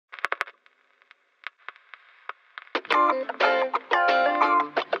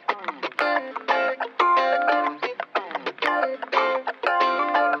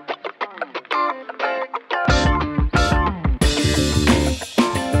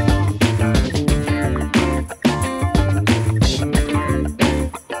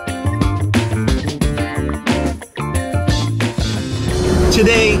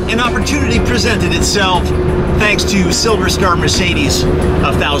Today, an opportunity presented itself thanks to Silverstar Mercedes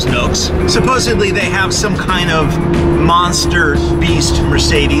of Thousand Oaks. Supposedly they have some kind of monster beast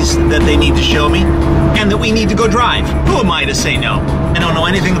Mercedes that they need to show me and that we need to go drive. Who am I to say no? I don't know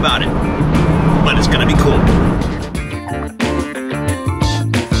anything about it, but it's gonna be cool.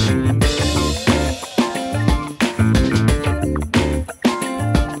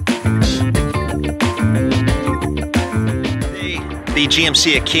 The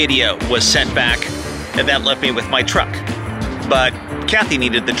GMC Acadia was sent back, and that left me with my truck. But Kathy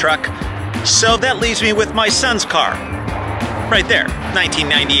needed the truck, so that leaves me with my son's car. Right there,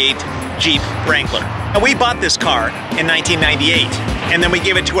 1998 Jeep Wrangler. And we bought this car in 1998, and then we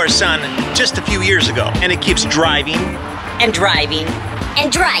gave it to our son just a few years ago, and it keeps driving. And driving.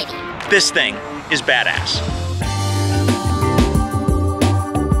 And driving. This thing is badass.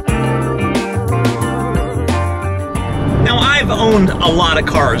 Now, I've owned a lot of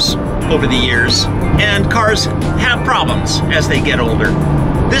cars over the years, and cars have problems as they get older.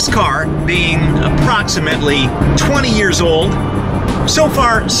 This car, being approximately 20 years old, so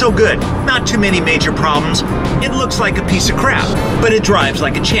far, so good. Not too many major problems. It looks like a piece of crap, but it drives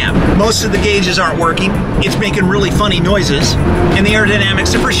like a champ. Most of the gauges aren't working. It's making really funny noises, and the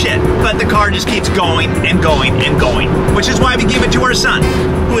aerodynamics are for shit. But the car just keeps going and going and going, which is why we gave it to our son,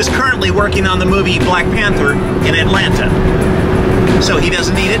 who is currently working on the movie Black Panther in Atlanta. So he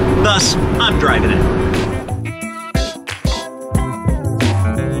doesn't need it, thus I'm driving it.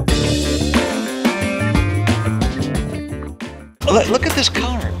 Look at this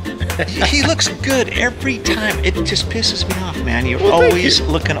car. He looks good every time. It just pisses me off, man. You're always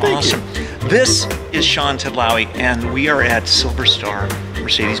looking awesome. This is Sean Tedlawi, and we are at Silverstar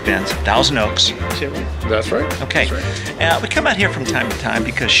Mercedes-Benz Thousand Oaks. Is that right? That's right. Okay. That's right. We come out here from time to time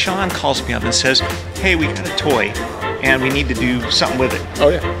because Sean calls me up and says, hey, we got a toy, and we need to do something with it. Oh,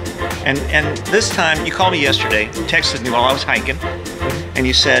 yeah. And this time, you called me yesterday, texted me while I was hiking, and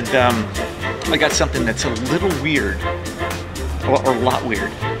you said, I got something that's a little weird. Or a lot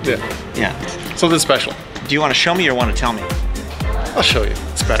weird. Yeah. Yeah. Something special. Do you want to show me or want to tell me? I'll show you.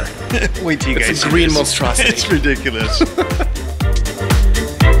 It's better. Wait till you guys It's a green monstrosity. It's ridiculous.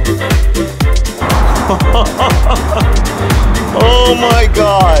 Oh my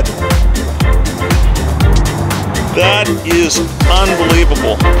God. That is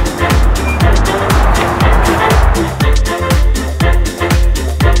unbelievable.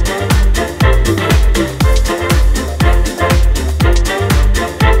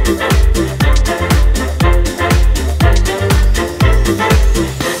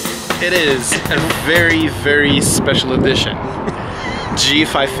 It is a very, very special edition.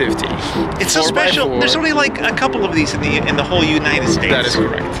 G550. It's so special. There's only like a couple of these in the whole United States. That is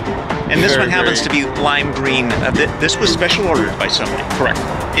correct. And this one happens to be lime green. This was special ordered by somebody. Correct.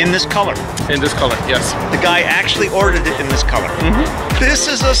 In this color. In this color, yes. The guy actually ordered it in this color. This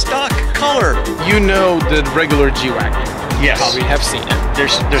is a stock color. You know the regular G-Wagon. Yes. Probably have seen it.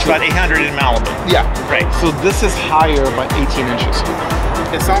 There's about 800 in Malibu. Yeah. Right. So this is higher by 18 inches.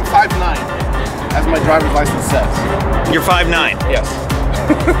 It's on 5'9", as my driver's license says. You're 5'9". Yes.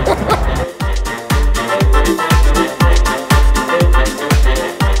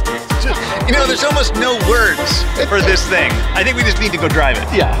 You know, there's almost no words for this thing. I think we just need to go drive it.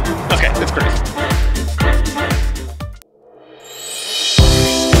 Yeah. Okay. It's crazy.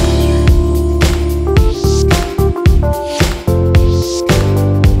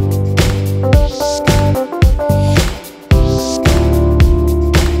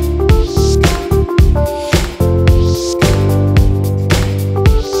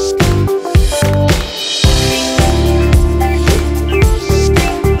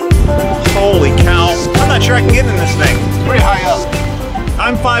 I can get in this thing. It's pretty high up.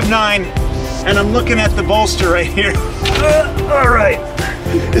 I'm 5'9", and I'm looking at the bolster right here. All right.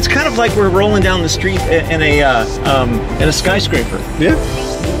 It's kind of like we're rolling down the street in a skyscraper. Yeah.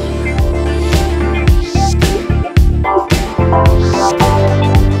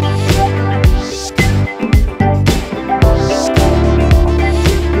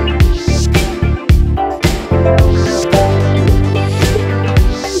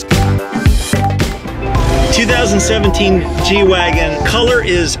 2017 G-Wagon. Color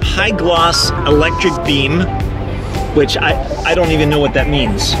is high gloss electric beam. which I don't even know what that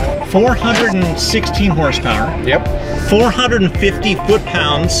means. 416 horsepower. Yep. 450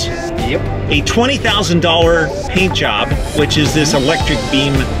 foot-pounds. Yep. A $20,000 paint job, which is this electric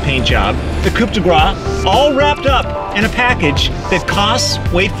beam paint job. The coupe de gras, all wrapped up in a package that costs,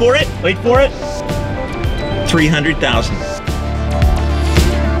 wait for it, $300,000.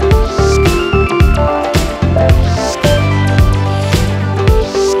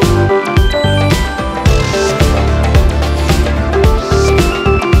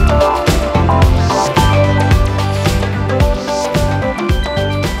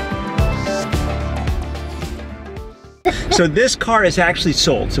 So this car is actually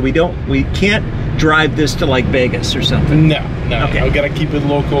sold, so we can't drive this to like Vegas or something. No, okay. I gotta keep it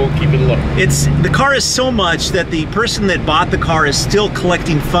local, keep it low. The car is so much that the person that bought the car is still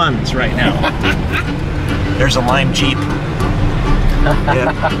collecting funds right now. There's a lime Jeep.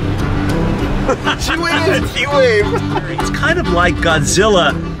 Yeah. She waved. She waved. It's kind of like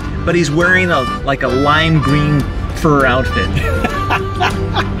Godzilla, but he's wearing like a lime green fur outfit.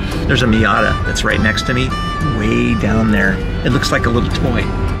 There's a Miata that's right next to me, way down there. It looks like a little toy.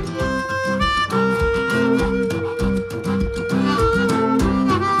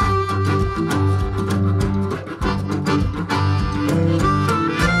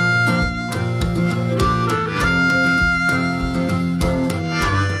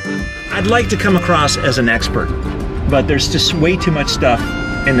 I'd like to come across as an expert, but there's just way too much stuff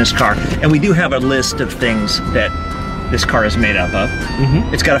in this car. And we do have a list of things that this car is made up of.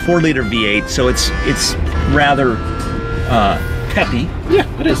 Mm-hmm. It's got a 4-liter V8, so it's rather peppy. Yeah,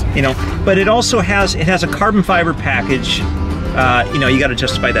 it is. You know, but it also has a carbon fiber package. You know, you got to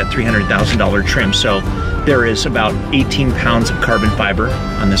justify that $300,000 trim. So there is about 18 pounds of carbon fiber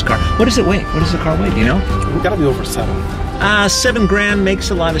on this car. What does it weigh? What does the car weigh? Do you know? We gotta be over 7. 7 grand makes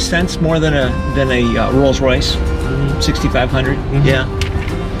a lot of sense, more than a Rolls Royce, 6500. Mm-hmm. Yeah.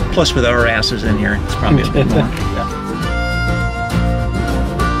 Plus with our asses in here, it's probably a bit more. Yeah.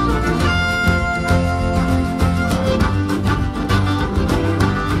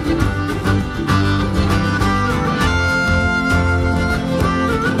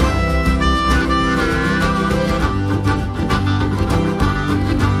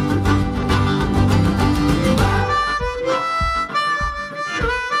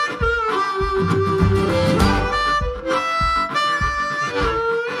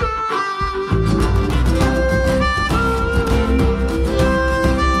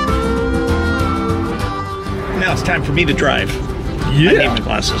 Now it's time for me to drive. Yeah. I need my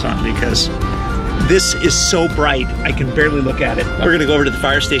glasses on because this is so bright I can barely look at it. We're gonna go over to the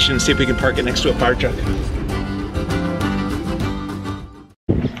fire station and see if we can park it next to a fire truck.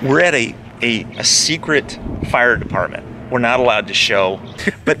 We're at a secret fire department. We're not allowed to show,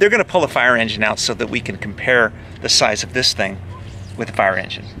 but they're gonna pull a fire engine out so that we can compare the size of this thing with the fire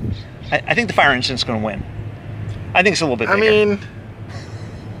engine. I think the fire engine's gonna win. I think it's a little bit bigger. I mean,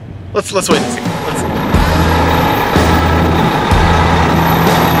 let's wait and see.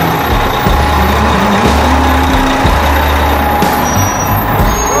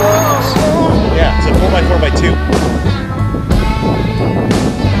 Yeah, it's a 4x4x2.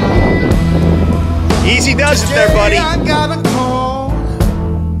 Easy does it there, buddy. I got a call.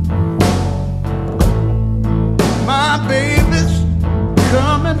 My baby's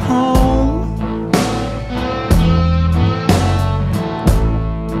coming home.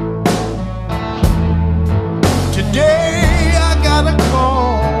 Today I got a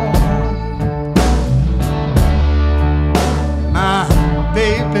call. My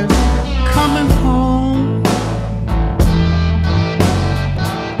baby's coming home.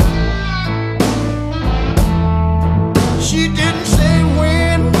 She didn't say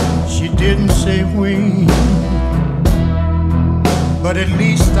when, she didn't say when, but at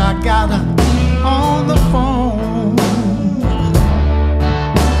least I got her on the phone.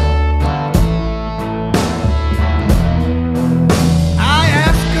 I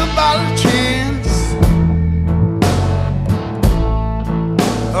asked about a chance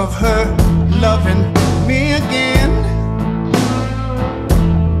of her loving me again.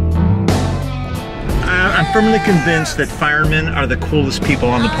 I'm firmly convinced that firemen are the coolest people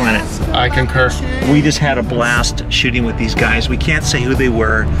on the planet. I concur. We just had a blast shooting with these guys. We can't say who they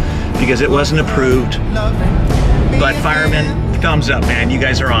were because it wasn't approved. But firemen, thumbs up, man. You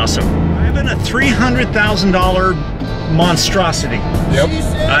guys are awesome. I've been a $300,000 monstrosity. Yep.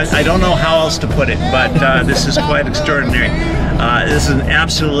 I don't know how else to put it, but this is quite extraordinary. This is an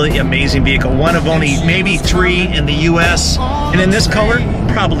absolutely amazing vehicle. One of only maybe 3 in the US, and in this color,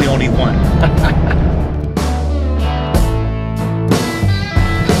 probably only 1.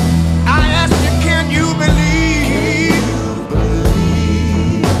 I asked you, can you believe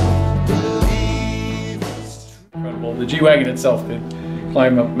The G-Wagon itself could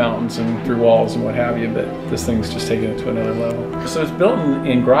climb up mountains and through walls and what have you, but this thing's just taking it to another level. So it's built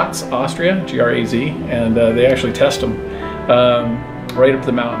in Graz, Austria, G-R-A-Z, and they actually test them right up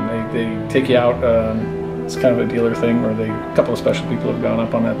the mountain. They take you out. It's kind of a dealer thing where a couple of special people have gone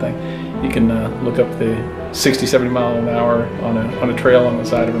up on that thing. You can look up the 60, 70 mile an hour on a trail on the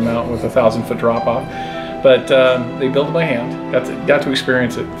side of a mountain with a 1,000-foot drop off. But they built it by hand. Got to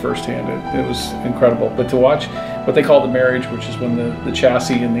experience it firsthand. It was incredible. But to watch what they call the marriage, which is when the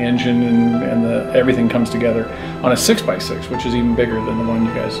chassis and the engine and everything comes together on a 6x6, which is even bigger than the one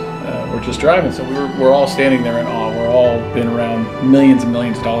you guys were just driving. So we're all standing there in awe. We're all been around millions and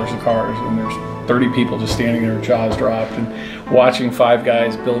millions of dollars of cars, and there's 30 people just standing there, jaws dropped, and watching 5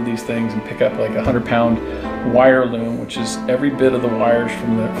 guys build these things and pick up like a 100-pound wire loom, which is every bit of the wires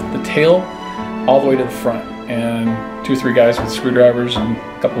from the tail all the way to the front, and 2 or 3 guys with screwdrivers and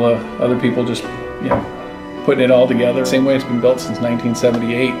a couple of other people just, you know, putting it all together. Same way it's been built since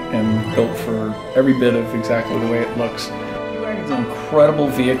 1978 and built for every bit of exactly the way it looks. It's an incredible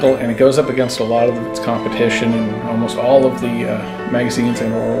vehicle, and it goes up against a lot of its competition, and almost all of the magazines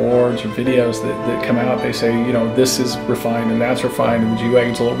and awards or videos that come out, they say, you know, this is refined and that's refined and the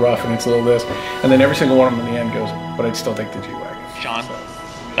G-Wagon's a little rough and it's a little this, and then every single one of them in the end goes, but I'd still take the G-Wagon. Sean,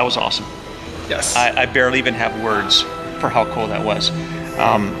 that was awesome. Yes. I barely even have words for how cool that was.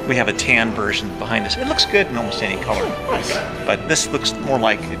 We have a tan version behind us. It looks good in almost any color. Nice. But this looks more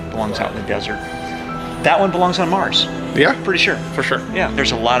like it belongs out in the desert. That one belongs on Mars. Yeah? Pretty sure. For sure. Yeah,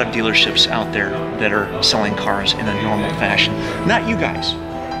 there's a lot of dealerships out there that are selling cars in a normal fashion. Not you guys.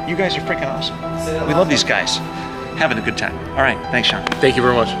 You guys are freaking awesome. We love these guys. Having a good time. All right, thanks, Sean. Thank you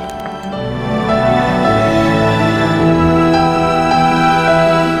very much.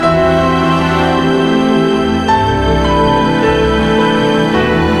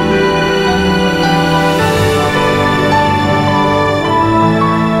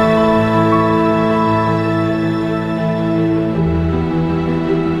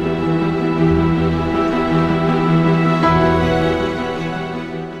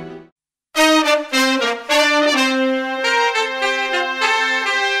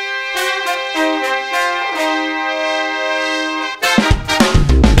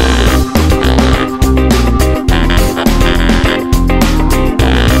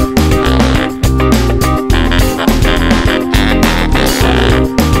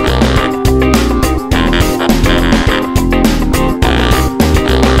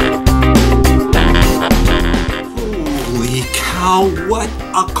 What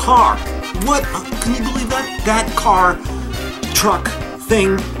a car! Can you believe that? That car, truck,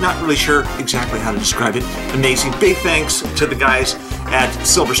 thing, not really sure exactly how to describe it. Amazing. Big thanks to the guys at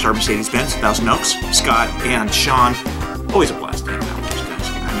Silverstar Mercedes-Benz, Thousand Oaks, Scott and Sean. Always a blast to hang out with those guys.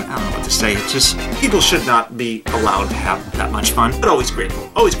 I mean, I don't know what to say. It's just, people should not be allowed to have that much fun, but always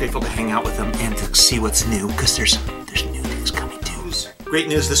grateful. Always grateful to hang out with them and to see what's new, because there's new things coming too. Great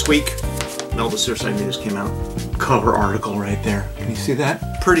news this week. Melba Surfside News came out. Cover article right there. Can you see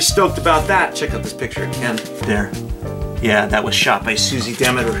that? Pretty stoked about that. Check out this picture again. There. Yeah, that was shot by Susie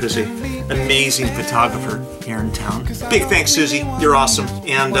Demeter, who's an amazing photographer here in town. Big thanks, Susie. You're awesome.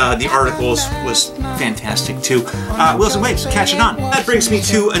 And the article was fantastic too. Wheels and Waves, catch it on. That brings me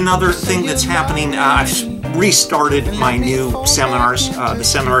to another thing that's happening. I've restarted my new seminars. The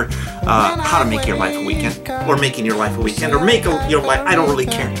seminar, How to Make Your Life a Weekend, or Making Your Life a Weekend, or Make Your Life, I don't really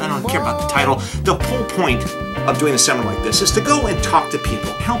care. I don't care about the title. The whole point of doing a seminar like this is to go and talk to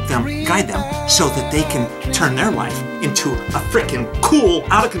people, help them, guide them, so that they can turn their life into a freaking cool,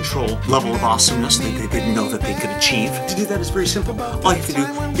 out of control level of awesomeness that they didn't know that they could achieve. To do that is very simple. All you have to do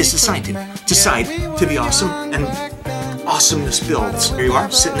is decide to be awesome, and awesomeness builds. Here you are,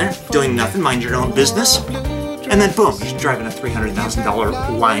 sitting there, doing nothing, mind your own business. And then boom, you're driving a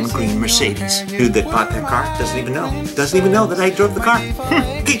 $300,000 lime green Mercedes. Dude that bought that car doesn't even know. Doesn't even know that I drove the car.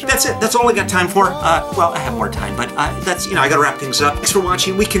 Okay, that's it. That's all I got time for. Well, I have more time, but that's, you know, I gotta wrap things up. Thanks for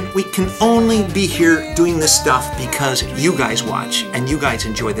watching. We can only be here doing this stuff because you guys watch and you guys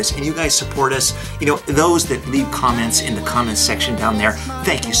enjoy this and you guys support us. You know, those that leave comments in the comments section down there,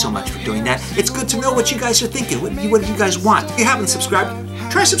 thank you so much for doing that. It's good to know what you guys are thinking, what you guys want. If you haven't subscribed,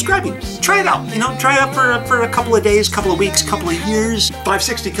 try subscribing. Try it out. You know, try it out for a couple of days, couple of weeks, couple of years.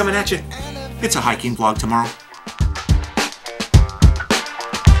 560 coming at you. It's a hiking vlog tomorrow.